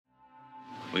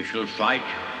We shall fight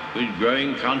with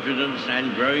growing confidence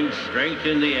and growing strength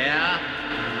in the air.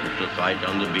 We shall fight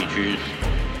on the beaches.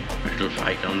 We shall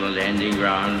fight on the landing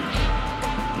grounds.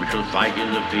 We shall fight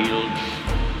in the fields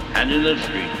and in the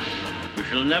streets. We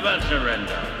shall never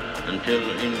surrender until,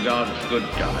 in God's good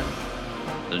time,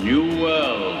 the new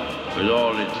world, with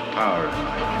all its power and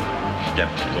might,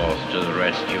 steps forth to the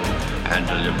rescue and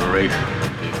the liberation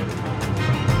of people.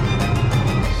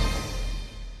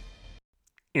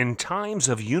 In times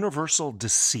of universal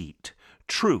deceit,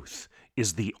 truth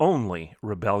is the only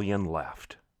rebellion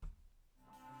left.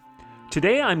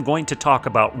 Today I'm going to talk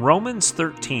about Romans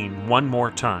 13 one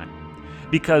more time,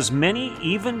 because many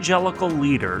evangelical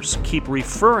leaders keep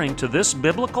referring to this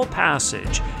biblical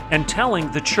passage and telling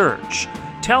the church,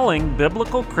 telling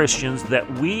biblical Christians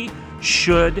that we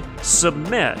should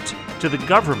submit to the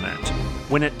government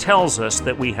when it tells us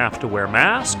that we have to wear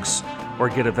masks, or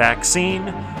get a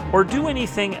vaccine, or do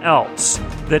anything else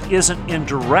that isn't in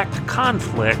direct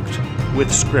conflict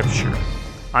with Scripture.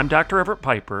 I'm Dr. Everett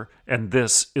Piper, and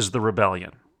this is The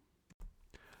Rebellion.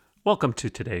 Welcome to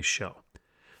today's show.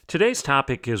 Today's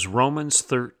topic is Romans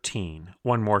 13,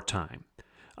 one more time.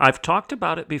 I've talked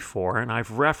about it before, and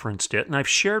I've referenced it, and I've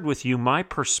shared with you my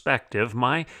perspective,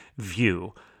 my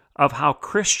view of how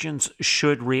Christians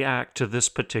should react to this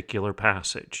particular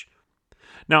passage.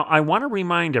 Now, I want to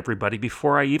remind everybody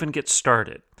before I even get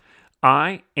started,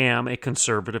 I am a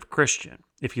conservative Christian.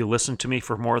 If you listen to me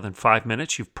for more than 5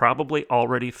 minutes, you've probably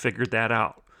already figured that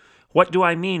out. What do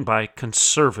I mean by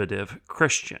conservative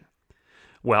Christian?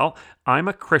 Well, I'm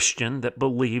a Christian that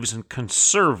believes in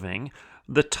conserving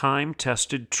the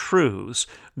time-tested truths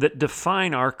that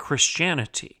define our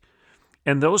Christianity.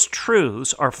 And those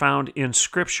truths are found in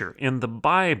Scripture, in the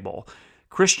Bible.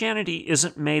 Christianity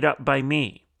isn't made up by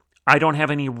me. I don't have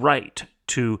any right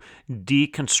to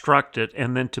deconstruct it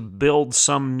and then to build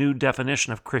some new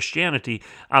definition of Christianity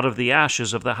out of the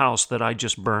ashes of the house that I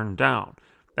just burned down.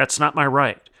 That's not my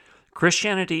right.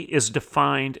 Christianity is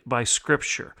defined by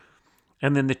Scripture.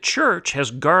 And then the church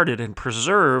has guarded and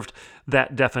preserved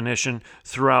that definition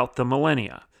throughout the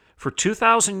millennia. For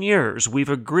 2,000 years, we've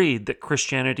agreed that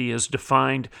Christianity is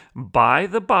defined by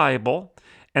the Bible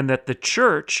and that the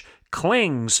church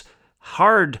clings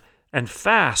hard and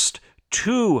fast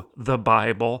to the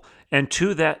Bible and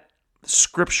to that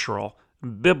scriptural,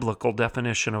 biblical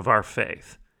definition of our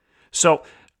faith. So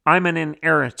I'm an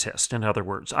inerrantist, in other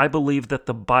words. I believe that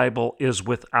the Bible is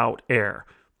without error.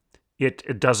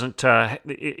 It doesn't,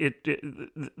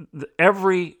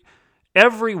 every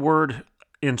word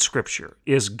in Scripture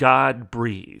is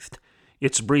God-breathed.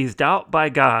 It's breathed out by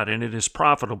God, and it is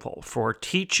profitable for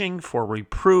teaching, for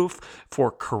reproof, for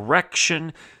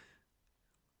correction,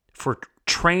 for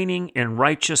training in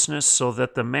righteousness, so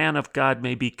that the man of God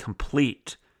may be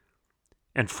complete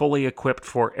and fully equipped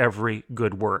for every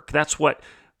good work. That's what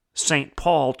St.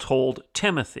 Paul told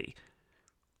Timothy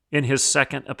in his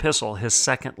second epistle, his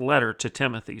second letter to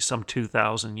Timothy, some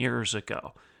 2,000 years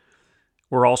ago.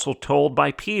 We're also told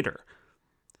by Peter,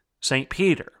 St.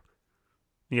 Peter,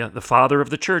 the father of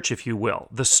the church, if you will,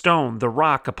 the stone, the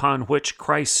rock upon which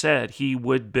Christ said he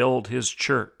would build his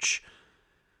church,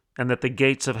 and that the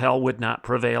gates of hell would not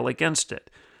prevail against it.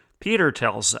 Peter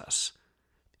tells us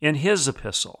in his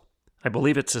epistle, I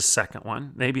believe it's his second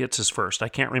one, maybe it's his first, I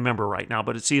can't remember right now,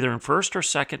 but it's either in 1st or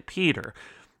 2nd Peter,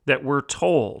 that we're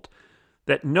told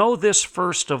that know this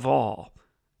first of all,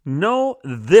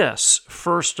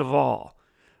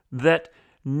 that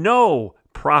no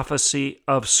prophecy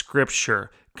of Scripture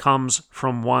comes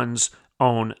from one's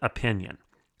own opinion.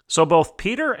 So both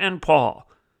Peter and Paul,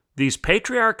 these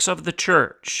patriarchs of the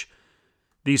church,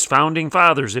 these founding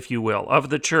fathers, if you will,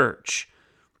 of the church,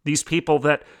 these people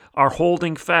that are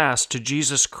holding fast to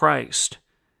Jesus Christ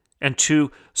and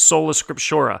to sola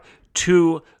scriptura,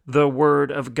 to the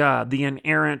Word of God, the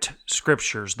inerrant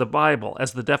Scriptures, the Bible,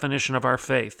 as the definition of our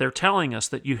faith. They're telling us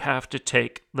that you have to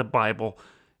take the Bible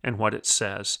and what it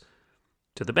says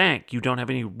to the bank. You don't have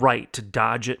any right to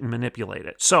dodge it and manipulate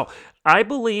it. So I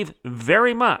believe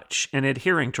very much in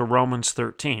adhering to Romans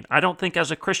 13. I don't think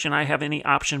as a Christian I have any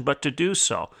option but to do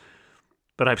so.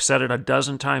 But I've said it a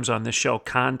dozen times on this show,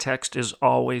 context is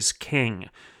always king.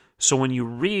 So when you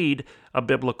read a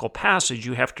biblical passage,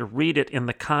 you have to read it in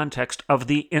the context of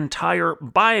the entire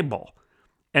Bible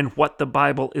and what the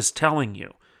Bible is telling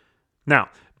you. Now,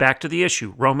 back to the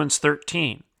issue, Romans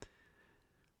 13.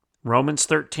 Romans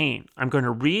 13. I'm going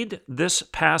to read this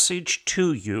passage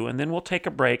to you, and then we'll take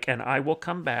a break, and I will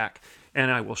come back, and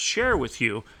I will share with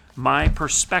you my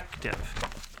perspective.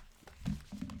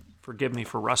 Forgive me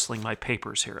for rustling my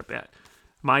papers here a bit.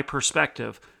 My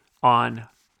perspective on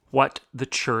what the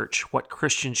church, what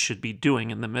Christians should be doing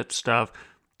in the midst of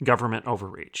government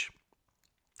overreach.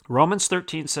 Romans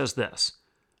 13 says this,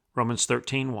 Romans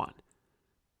 13:1.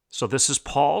 So this is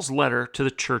Paul's letter to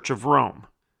the church of Rome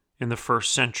in the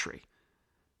first century.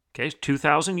 Okay,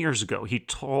 2,000 years ago, he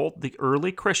told the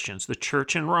early Christians, the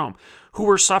church in Rome, who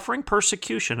were suffering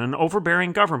persecution and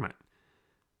overbearing government,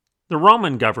 the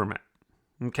Roman government,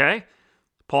 okay?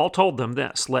 Paul told them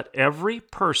this, let every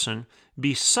person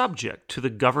be subject to the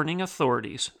governing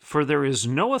authorities, for there is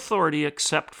no authority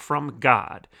except from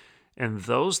God, and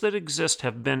those that exist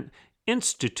have been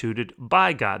instituted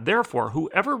by God. Therefore,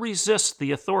 whoever resists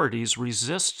the authorities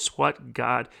resists what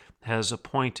God has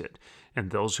appointed,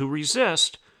 and those who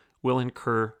resist will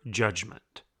incur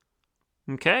judgment.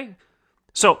 Okay?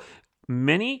 So,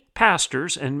 many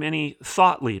pastors and many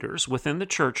thought leaders within the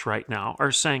church right now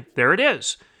are saying, there it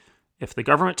is. If the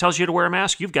government tells you to wear a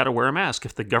mask, you've got to wear a mask.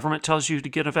 If the government tells you to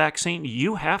get a vaccine,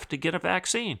 you have to get a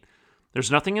vaccine.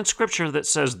 There's nothing in Scripture that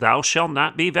says thou shalt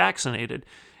not be vaccinated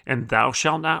and thou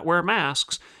shalt not wear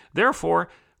masks. Therefore,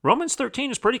 Romans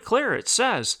 13 is pretty clear. It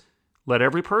says, let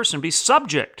every person be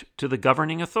subject to the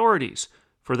governing authorities,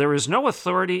 for there is no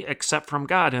authority except from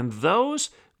God, and those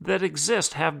that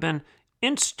exist have been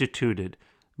instituted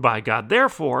by God.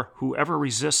 Therefore, whoever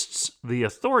resists the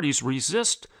authorities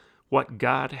resists what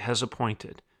God has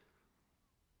appointed,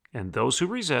 and those who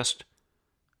resist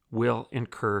will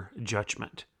incur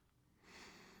judgment.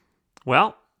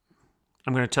 Well,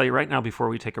 I'm going to tell you right now before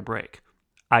we take a break,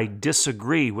 I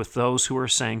disagree with those who are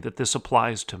saying that this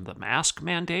applies to the mask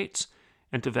mandates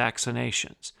and to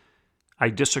vaccinations. I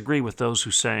disagree with those who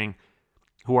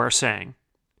are saying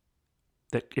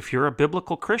that if you're a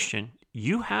biblical Christian,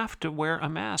 you have to wear a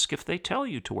mask if they tell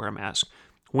you to wear a mask.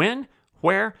 When,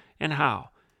 where, and how.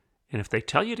 And if they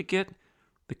tell you to get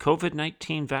the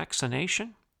COVID-19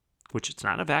 vaccination, which it's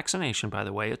not a vaccination, by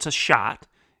the way, it's a shot.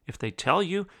 If they tell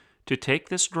you to take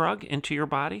this drug into your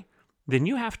body, then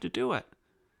you have to do it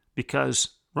because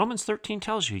Romans 13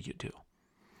 tells you you do.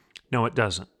 No, it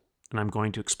doesn't. And I'm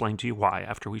going to explain to you why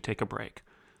after we take a break.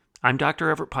 I'm Dr.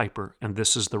 Everett Piper, and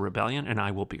this is The Rebellion, and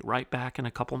I will be right back in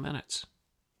a couple minutes.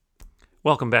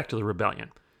 Welcome back to The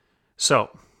Rebellion. So,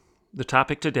 the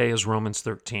topic today is Romans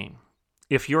 13.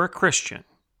 If you're a Christian,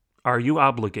 are you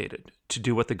obligated to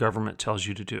do what the government tells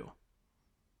you to do?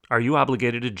 Are you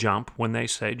obligated to jump when they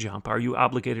say jump? Are you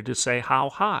obligated to say how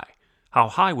high? How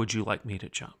high would you like me to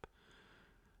jump?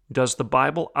 Does the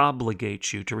Bible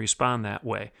obligate you to respond that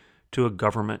way to a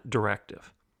government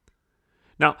directive?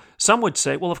 Now, some would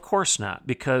say, well, of course not,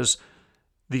 because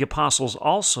the apostles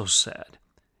also said,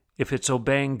 if it's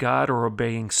obeying God or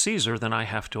obeying Caesar, then I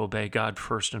have to obey God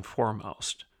first and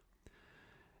foremost.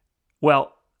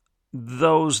 Well,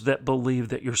 those that believe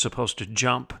that you're supposed to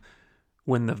jump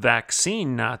when the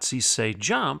vaccine Nazis say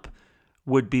jump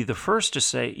would be the first to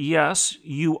say, yes,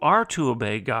 you are to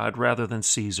obey God rather than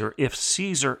Caesar if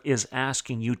Caesar is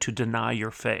asking you to deny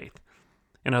your faith.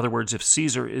 In other words, if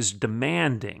Caesar is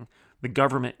demanding, the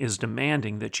government is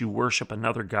demanding that you worship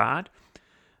another god,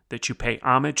 that you pay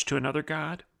homage to another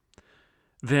god,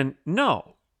 then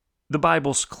no, the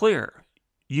Bible's clear.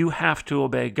 You have to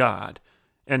obey God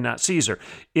and not Caesar.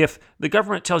 If the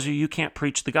government tells you you can't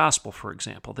preach the gospel, for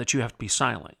example, that you have to be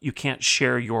silent, you can't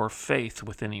share your faith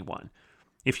with anyone.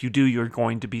 If you do, you're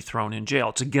going to be thrown in jail.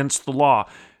 It's against the law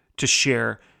to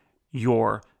share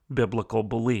your biblical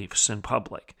beliefs in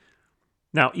public.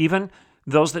 Now, even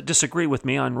those that disagree with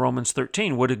me on Romans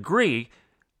 13 would agree,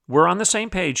 we're on the same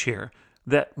page here,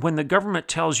 that when the government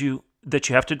tells you that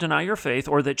you have to deny your faith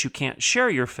or that you can't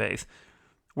share your faith,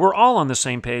 we're all on the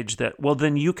same page that, well,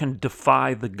 then you can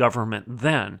defy the government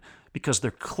then, because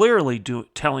they're clearly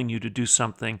telling you to do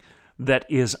something that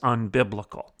is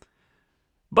unbiblical.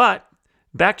 But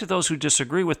back to those who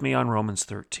disagree with me on Romans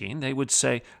 13, they would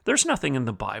say, there's nothing in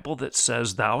the Bible that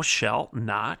says thou shalt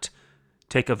not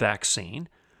take a vaccine,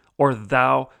 or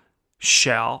thou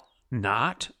shalt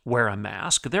not wear a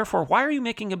mask. Therefore, why are you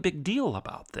making a big deal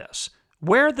about this?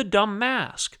 Wear the dumb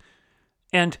mask.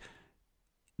 And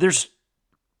there's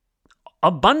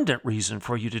abundant reason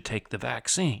for you to take the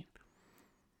vaccine.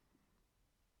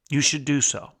 You should do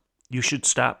so. You should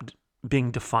stop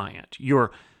being defiant.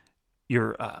 You're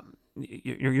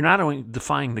not only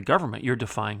defying the government, you're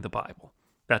defying the Bible.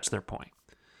 That's their point.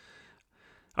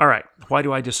 All right, why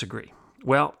do I disagree?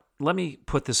 Well, let me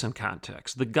put this in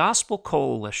context. The Gospel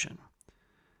Coalition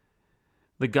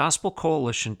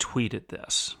tweeted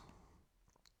this,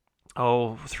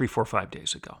 3, 4, 5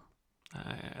 days ago.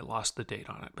 I lost the date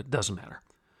on it, but it doesn't matter.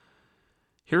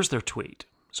 Here's their tweet.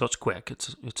 So it's quick. It's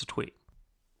a tweet.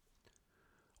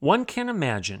 One can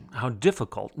imagine how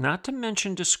difficult, not to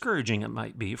mention discouraging, it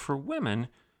might be for women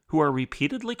who are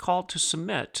repeatedly called to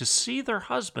submit to see their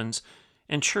husbands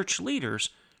and church leaders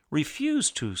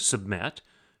refuse to submit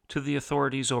to the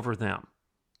authorities over them.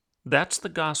 That's the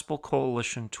Gospel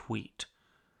Coalition tweet.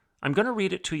 I'm going to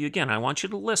read it to you again. I want you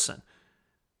to listen.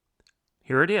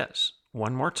 Here it is,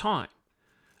 one more time.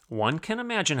 One can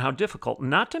imagine how difficult,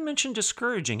 not to mention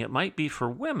discouraging, it might be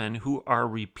for women who are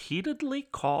repeatedly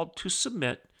called to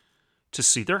submit to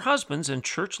see their husbands and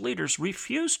church leaders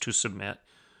refuse to submit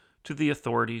to the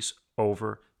authorities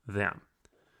over them.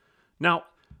 Now,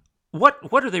 what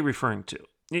are they referring to?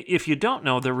 If you don't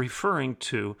know, they're referring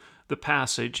to the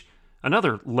passage,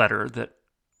 another letter that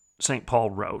St. Paul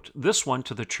wrote, this one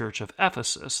to the church of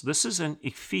Ephesus. This is in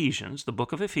Ephesians, the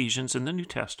book of Ephesians in the New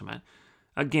Testament.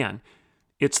 Again,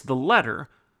 it's the letter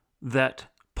that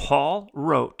Paul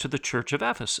wrote to the church of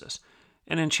Ephesus.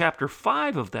 And in chapter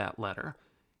 5 of that letter,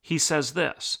 he says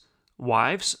this,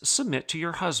 "Wives, submit to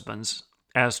your husbands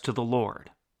as to the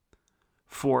Lord.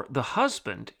 For the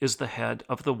husband is the head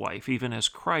of the wife, even as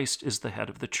Christ is the head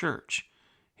of the church,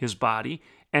 his body,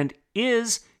 and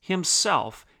is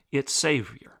himself its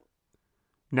Savior.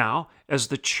 Now, as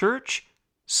the church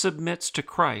submits to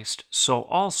Christ, so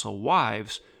also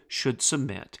wives should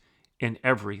submit in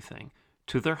everything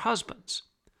to their husbands."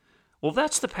 Well,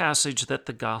 that's the passage that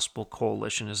the Gospel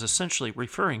Coalition is essentially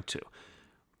referring to.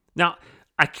 Now,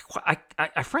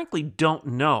 I frankly don't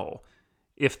know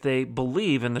if they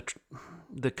believe in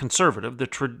the conservative, the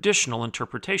traditional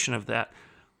interpretation of that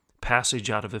passage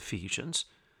out of Ephesians,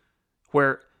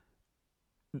 where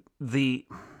the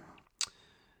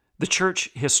church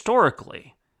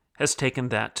historically has taken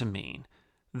that to mean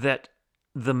that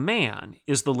the man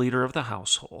is the leader of the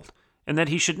household and that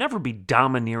he should never be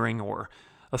domineering or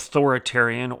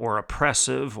authoritarian or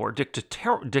oppressive or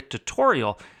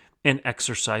dictatorial in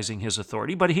exercising his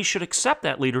authority, but he should accept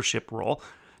that leadership role.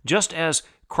 Just as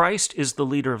Christ is the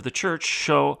leader of the church,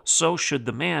 so should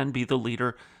the man be the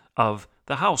leader of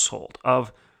the household,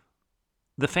 of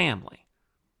the family.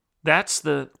 That's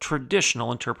the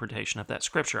traditional interpretation of that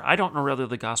scripture. I don't know whether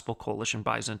the Gospel Coalition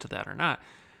buys into that or not.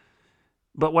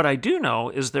 But what I do know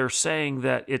is they're saying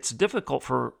that it's difficult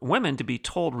for women to be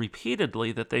told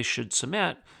repeatedly that they should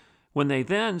submit when they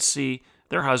then see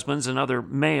their husbands and other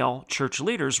male church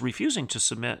leaders refusing to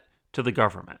submit to the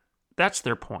government. That's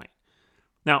their point.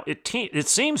 Now, it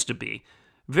seems to be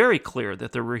very clear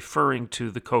that they're referring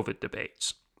to the COVID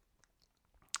debates.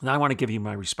 Now, I want to give you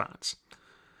my response.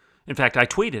 In fact, I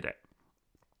tweeted it.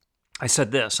 I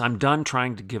said this, "I'm done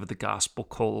trying to give the Gospel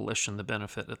Coalition the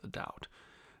benefit of the doubt.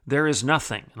 There is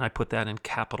nothing," and I put that in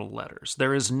capital letters,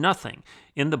 "there is nothing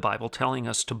in the Bible telling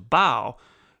us to bow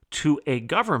to a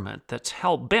government that's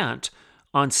hell-bent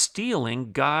on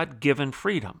stealing God-given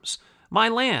freedoms. My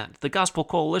land, the Gospel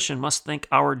Coalition must think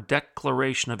our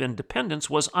Declaration of Independence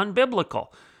was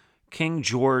unbiblical. King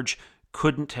George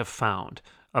couldn't have found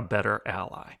a better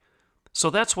ally." So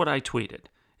that's what I tweeted.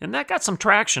 And that got some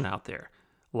traction out there.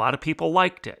 A lot of people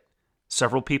liked it.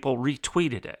 Several people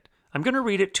retweeted it. I'm going to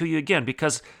read it to you again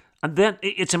because then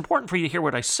it's important for you to hear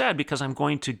what I said because I'm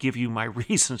going to give you my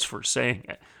reasons for saying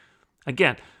it.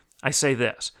 Again, I say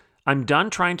this. I'm done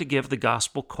trying to give the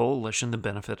Gospel Coalition the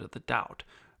benefit of the doubt.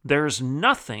 There's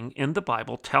nothing in the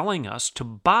Bible telling us to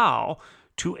bow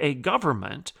to a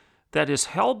government that is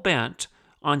hell-bent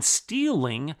on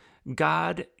stealing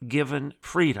God-given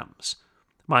freedoms.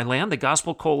 My land, the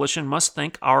Gospel Coalition must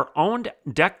think our own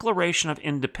Declaration of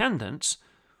Independence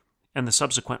and the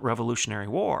subsequent Revolutionary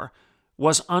War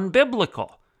was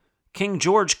unbiblical. King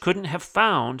George couldn't have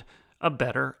found a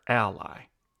better ally.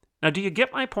 Now, do you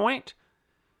get my point?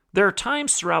 There are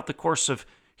times throughout the course of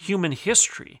human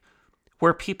history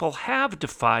where people have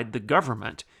defied the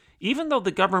government, even though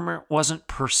the government wasn't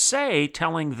per se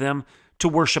telling them to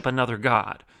worship another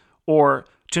god or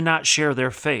to not share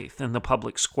their faith in the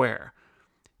public square.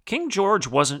 King George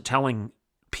wasn't telling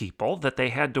people that they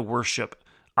had to worship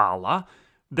Allah.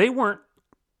 They weren't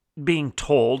being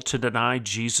told to deny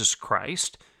Jesus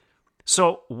Christ.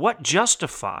 So what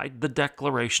justified the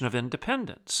Declaration of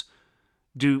Independence?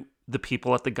 Do the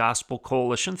people at the Gospel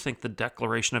Coalition think the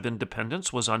Declaration of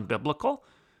Independence was unbiblical?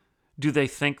 Do they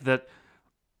think that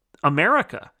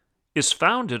America is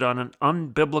founded on an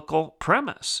unbiblical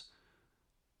premise?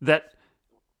 That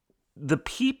the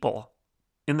people,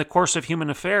 in the course of human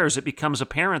affairs, it becomes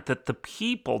apparent that the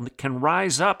people can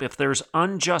rise up if there's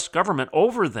unjust government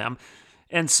over them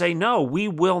and say, no, we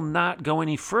will not go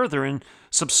any further in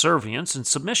subservience and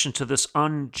submission to this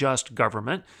unjust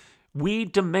government. We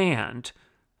demand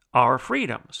our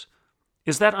freedoms.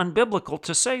 Is that unbiblical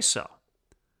to say so?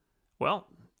 Well,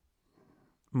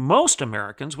 Most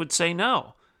Americans would say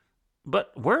no.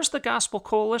 But where's the Gospel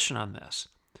Coalition on this?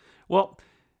 Well,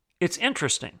 it's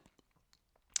interesting.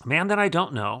 A man that I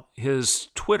don't know, his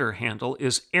Twitter handle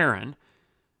is Aaron,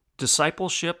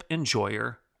 Discipleship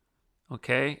Enjoyer.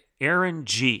 Okay? Aaron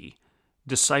G,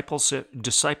 Discipleship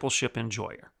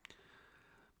Enjoyer.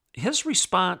 His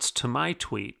response to my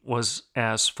tweet was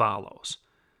as follows.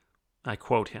 I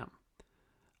quote him.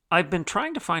 I've been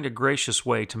trying to find a gracious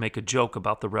way to make a joke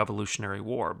about the Revolutionary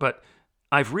War, but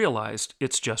I've realized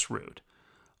it's just rude.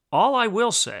 All I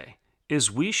will say is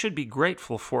we should be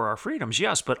grateful for our freedoms,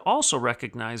 yes, but also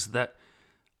recognize that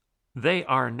they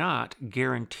are not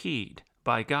guaranteed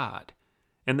by God,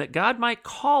 and that God might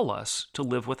call us to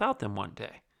live without them one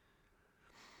day.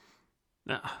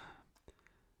 Now,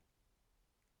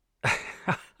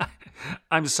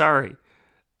 I'm sorry.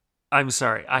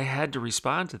 I had to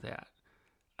respond to that.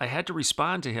 I had to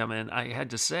respond to him, and I had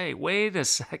to say, wait a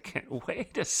second.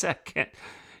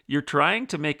 You're trying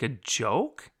to make a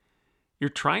joke? You're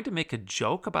trying to make a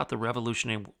joke about the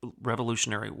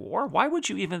Revolutionary War? Why would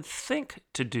you even think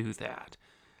to do that?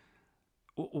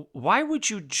 Why would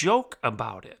you joke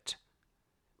about it?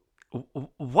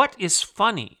 What is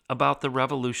funny about the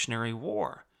Revolutionary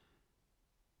War?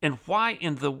 And why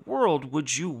in the world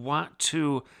would you want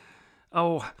to,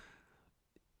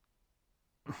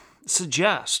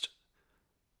 suggest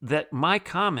that my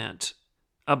comment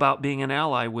about being an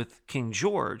ally with King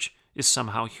George is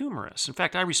somehow humorous? In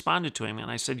fact, I responded to him and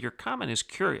I said, your comment is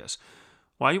curious.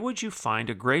 Why would you try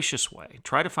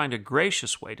to find a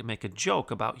gracious way to make a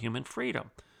joke about human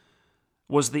freedom?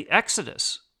 Was the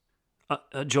Exodus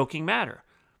a joking matter?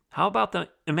 How about the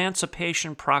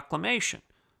Emancipation Proclamation?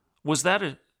 Was that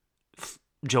a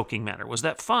joking matter? Was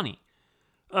that funny?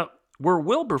 Were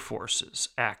Wilberforce's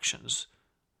actions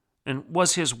and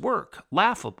was his work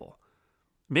laughable?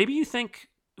 Maybe you think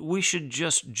we should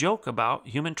just joke about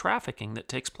human trafficking that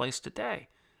takes place today.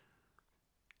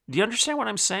 Do you understand what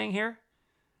I'm saying here?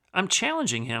 I'm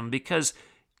challenging him because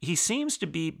he seems to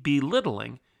be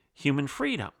belittling human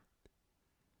freedom.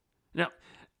 Now,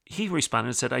 he responded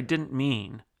and said, I didn't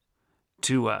mean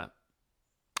to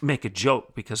make a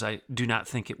joke because I do not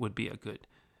think it would be a good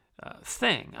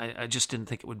thing. I just didn't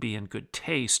think it would be in good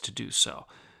taste to do so.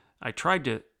 I tried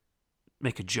to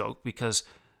make a joke because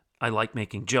I like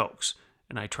making jokes,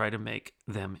 and I try to make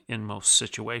them in most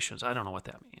situations. I don't know what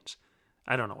that means.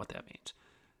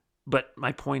 But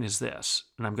my point is this,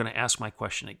 and I'm going to ask my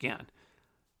question again.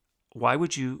 Why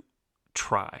would you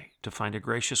try to find a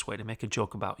gracious way to make a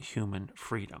joke about human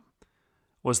freedom?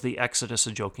 Was the Exodus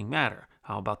a joking matter?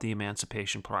 How about the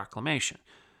Emancipation Proclamation?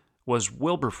 Was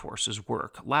Wilberforce's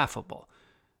work laughable?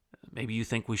 Maybe you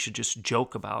think we should just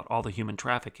joke about all the human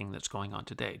trafficking that's going on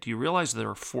today. Do you realize there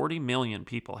are 40 million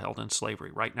people held in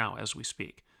slavery right now as we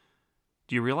speak?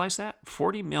 Do you realize that?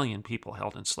 40 million people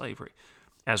held in slavery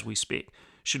as we speak.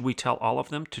 Should we tell all of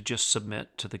them to just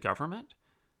submit to the government?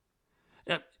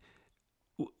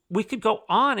 We could go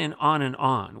on and on and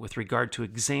on with regard to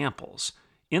examples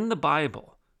in the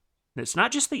Bible. It's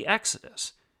not just the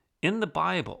Exodus. In the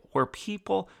Bible, where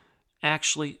people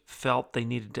actually felt they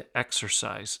needed to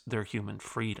exercise their human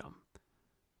freedom.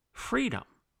 Freedom.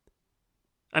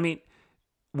 I mean,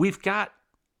 we've got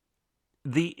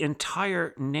the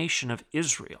entire nation of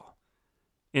Israel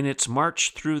in its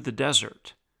march through the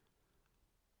desert,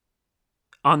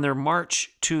 on their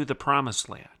march to the Promised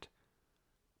Land.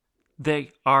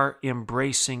 They are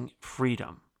embracing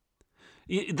freedom.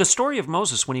 The story of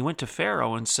Moses when he went to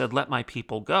Pharaoh and said, let my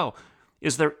people go,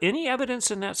 is there any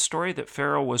evidence in that story that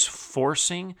Pharaoh was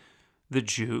forcing the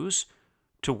Jews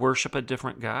to worship a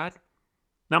different god?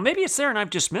 Now, maybe it's there and I've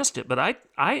just missed it, but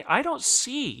I don't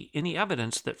see any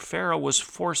evidence that Pharaoh was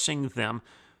forcing them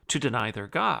to deny their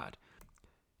God.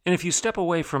 And if you step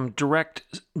away from direct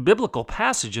biblical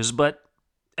passages, but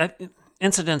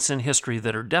incidents in history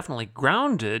that are definitely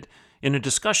grounded in a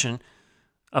discussion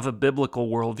of a biblical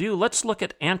worldview, let's look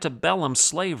at antebellum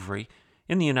slavery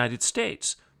in the United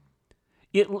States.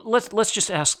 Let's just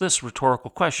ask this rhetorical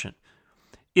question.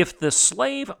 If the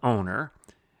slave owner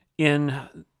in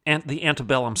the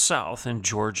antebellum South, in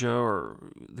Georgia or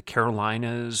the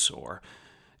Carolinas or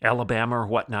Alabama or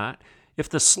whatnot, if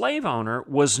the slave owner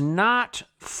was not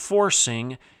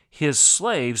forcing his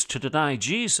slaves to deny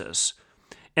Jesus,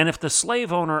 and if the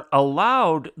slave owner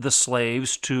allowed the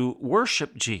slaves to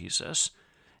worship Jesus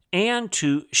and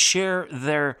to share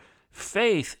their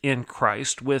faith in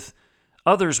Christ with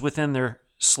others within their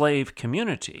slave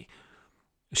community,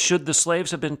 should the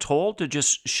slaves have been told to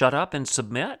just shut up and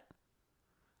submit?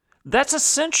 That's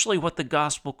essentially what the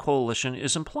Gospel Coalition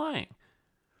is implying.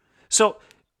 So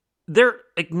they're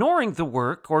ignoring the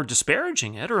work or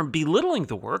disparaging it or belittling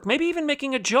the work, maybe even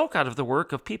making a joke out of the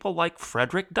work of people like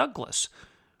Frederick Douglass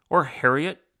or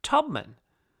Harriet Tubman.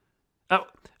 How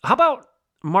about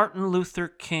Martin Luther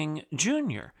King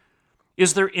Jr.?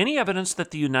 Is there any evidence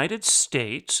that the United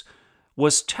States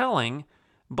was telling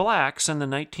blacks in the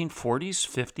 1940s,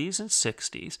 50s, and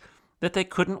 60s that they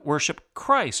couldn't worship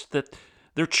Christ, that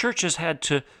their churches had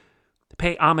to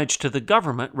pay homage to the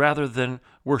government rather than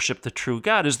worship the true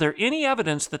God? Is there any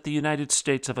evidence that the United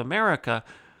States of America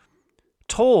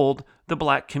told the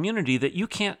black community that you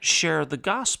can't share the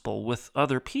gospel with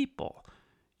other people?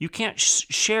 You can't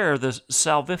share the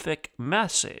salvific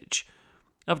message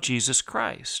of Jesus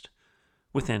Christ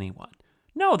with anyone?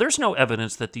 No, there's no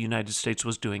evidence that the United States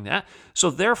was doing that. So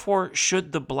therefore,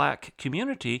 should the black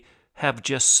community have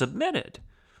just submitted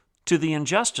to the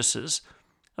injustices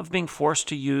of being forced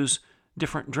to use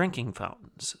different drinking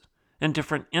fountains and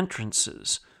different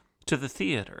entrances to the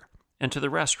theater and to the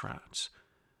restaurants?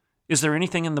 Is there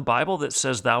anything in the Bible that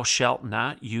says thou shalt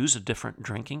not use a different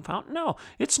drinking fountain? No,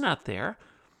 it's not there.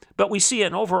 But we see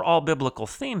an overall biblical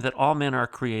theme that all men are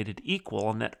created equal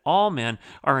and that all men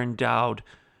are endowed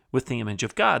with the image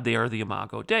of God. They are the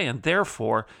Imago Dei. And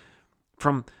therefore,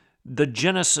 from the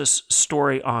Genesis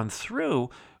story on through,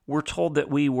 we're told that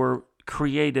we were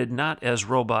created not as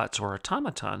robots or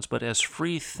automatons, but as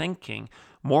free-thinking,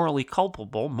 morally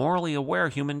culpable, morally aware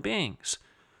human beings.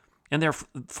 And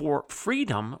therefore,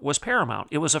 freedom was paramount.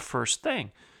 It was a first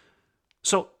thing.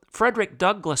 So Frederick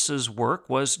Douglass's work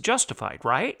was justified,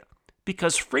 right?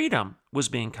 Because freedom was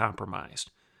being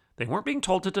compromised. They weren't being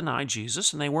told to deny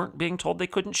Jesus, and they weren't being told they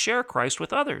couldn't share Christ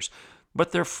with others,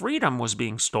 but their freedom was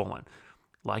being stolen.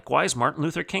 Likewise, Martin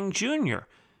Luther King Jr.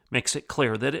 makes it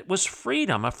clear that it was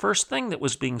freedom, a first thing that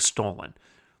was being stolen.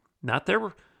 Not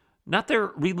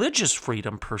their religious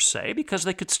freedom per se, because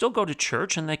they could still go to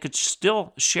church and they could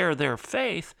still share their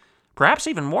faith, perhaps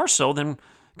even more so than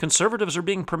conservatives are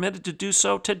being permitted to do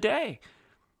so today.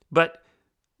 But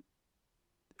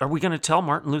are we going to tell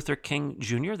Martin Luther King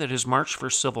Jr. that his march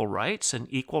for civil rights and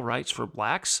equal rights for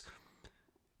blacks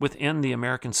within the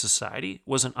American society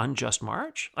was an unjust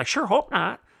march? I sure hope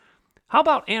not. How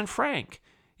about Anne Frank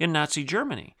in Nazi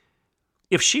Germany?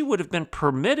 If she would have been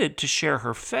permitted to share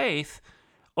her faith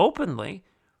openly,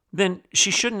 then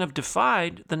she shouldn't have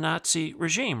defied the Nazi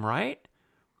regime, right?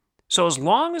 So as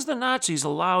long as the Nazis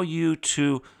allow you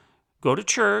to go to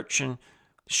church and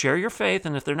share your faith,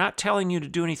 and if they're not telling you to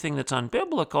do anything that's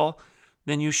unbiblical,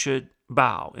 then you should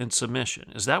bow in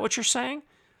submission. Is that what you're saying?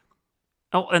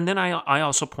 Oh, and then I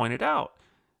also pointed out,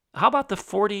 how about the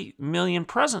 40 million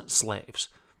present slaves?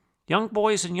 Young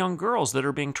boys and young girls that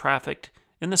are being trafficked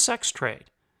in the sex trade.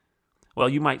 Well,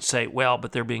 you might say, well,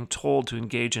 but they're being told to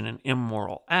engage in an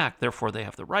immoral act, therefore they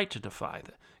have the right to defy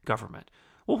the government.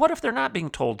 Well, what if they're not being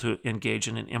told to engage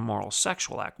in an immoral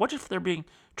sexual act? What if they're being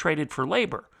traded for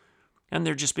labor and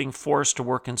they're just being forced to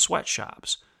work in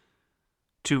sweatshops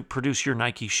to produce your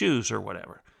Nike shoes or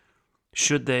whatever?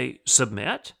 Should they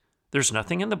submit? There's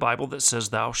nothing in the Bible that says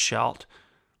thou shalt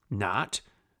not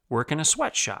work in a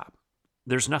sweatshop.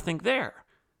 There's nothing there,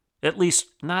 at least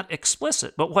not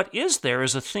explicit. But what is there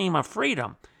is a theme of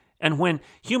freedom. And when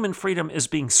human freedom is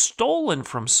being stolen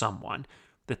from someone,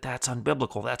 that's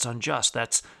unbiblical, that's unjust,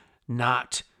 that's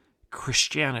not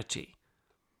Christianity.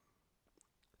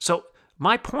 So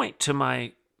my point to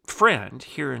my friend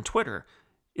here in Twitter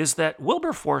is that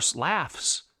Wilberforce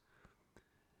laughs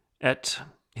at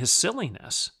his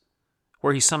silliness,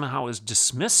 where he somehow is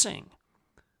dismissing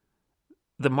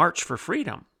the March for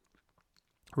Freedom,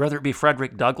 whether it be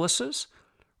Frederick Douglass's,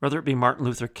 whether it be Martin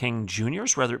Luther King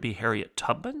Jr.'s, whether it be Harriet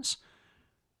Tubman's,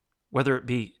 whether it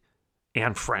be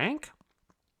Anne Frank,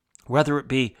 whether it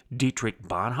be Dietrich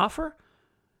Bonhoeffer.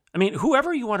 I mean,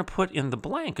 whoever you want to put in the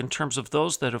blank in terms of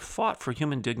those that have fought for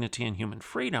human dignity and human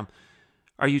freedom,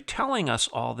 are you telling us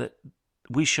all that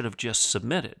we should have just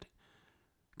submitted?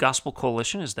 Gospel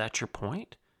Coalition, is that your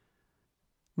point?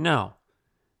 No,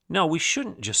 we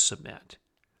shouldn't just submit.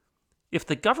 If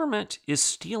the government is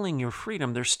stealing your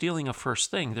freedom, they're stealing a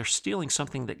first thing. They're stealing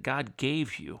something that God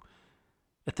gave you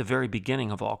at the very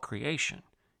beginning of all creation.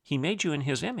 He made you in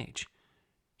His image.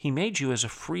 He made you as a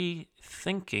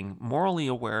free-thinking, morally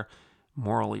aware,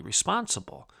 morally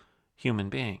responsible human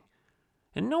being.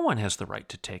 And no one has the right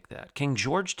to take that. King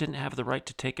George didn't have the right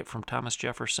to take it from Thomas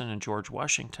Jefferson and George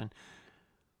Washington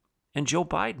and Joe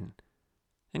Biden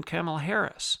and Kamala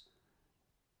Harris.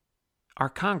 Our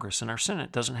Congress and our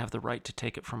Senate doesn't have the right to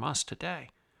take it from us today.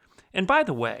 And by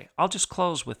the way, I'll just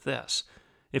close with this.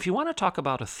 If you want to talk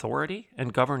about authority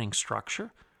and governing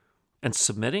structure and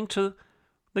submitting to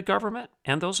the government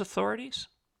and those authorities,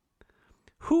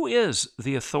 Who is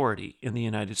the authority in the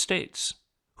United States?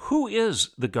 Who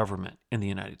is the government in the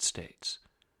United States?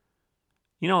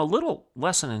 You know, a little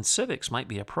lesson in civics might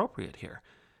be appropriate here.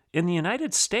 In the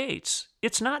United States,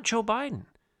 it's not Joe Biden.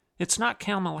 It's not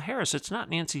Kamala Harris. It's not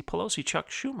Nancy Pelosi, Chuck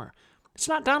Schumer. It's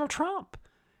not Donald Trump.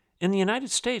 In the United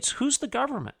States, who's the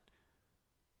government?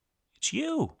 It's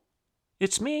you.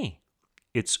 It's me.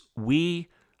 It's we,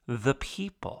 the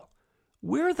people.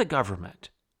 We're the government.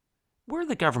 We're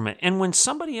the government. And when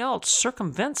somebody else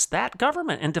circumvents that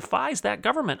government and defies that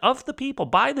government of the people,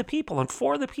 by the people, and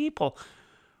for the people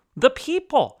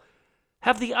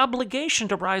have the obligation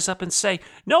to rise up and say,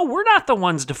 no, we're not the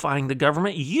ones defying the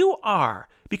government. You are,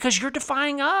 because you're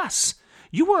defying us.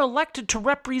 You were elected to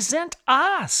represent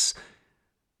us.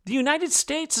 The United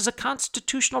States is a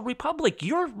constitutional republic.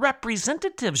 You're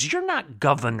representatives. You're not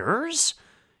governors.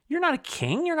 You're not a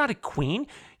king. You're not a queen.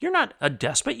 You're not a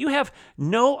despot. You have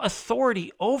no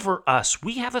authority over us.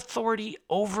 We have authority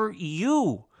over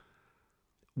you.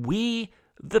 We,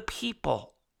 the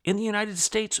people in the United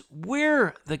States,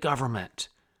 we're the government.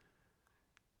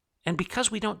 And because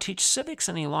we don't teach civics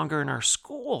any longer in our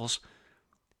schools,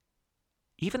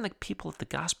 even the people at the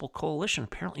Gospel Coalition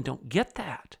apparently don't get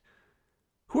that.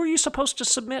 Who are you supposed to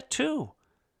submit to?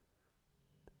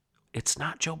 It's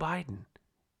not Joe Biden.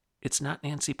 It's not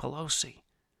Nancy Pelosi.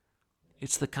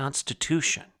 It's the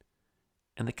Constitution.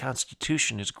 And the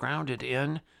Constitution is grounded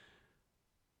in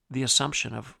the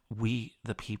assumption of we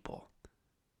the people.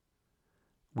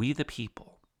 We the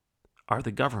people are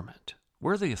the government.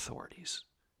 We're the authorities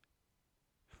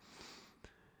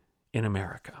in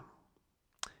America.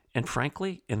 And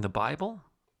frankly, in the Bible,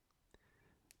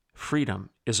 freedom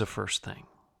is a first thing.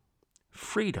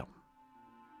 Freedom.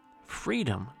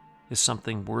 Freedom is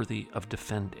something worthy of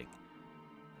defending,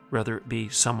 whether it be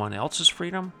someone else's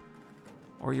freedom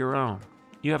or your own.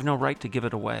 You have no right to give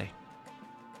it away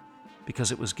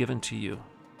because it was given to you.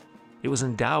 It was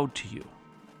endowed to you.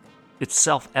 It's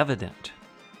self-evident.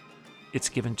 It's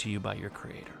given to you by your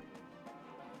Creator.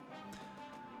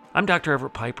 I'm Dr.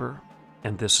 Everett Piper,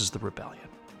 and this is The Rebellion.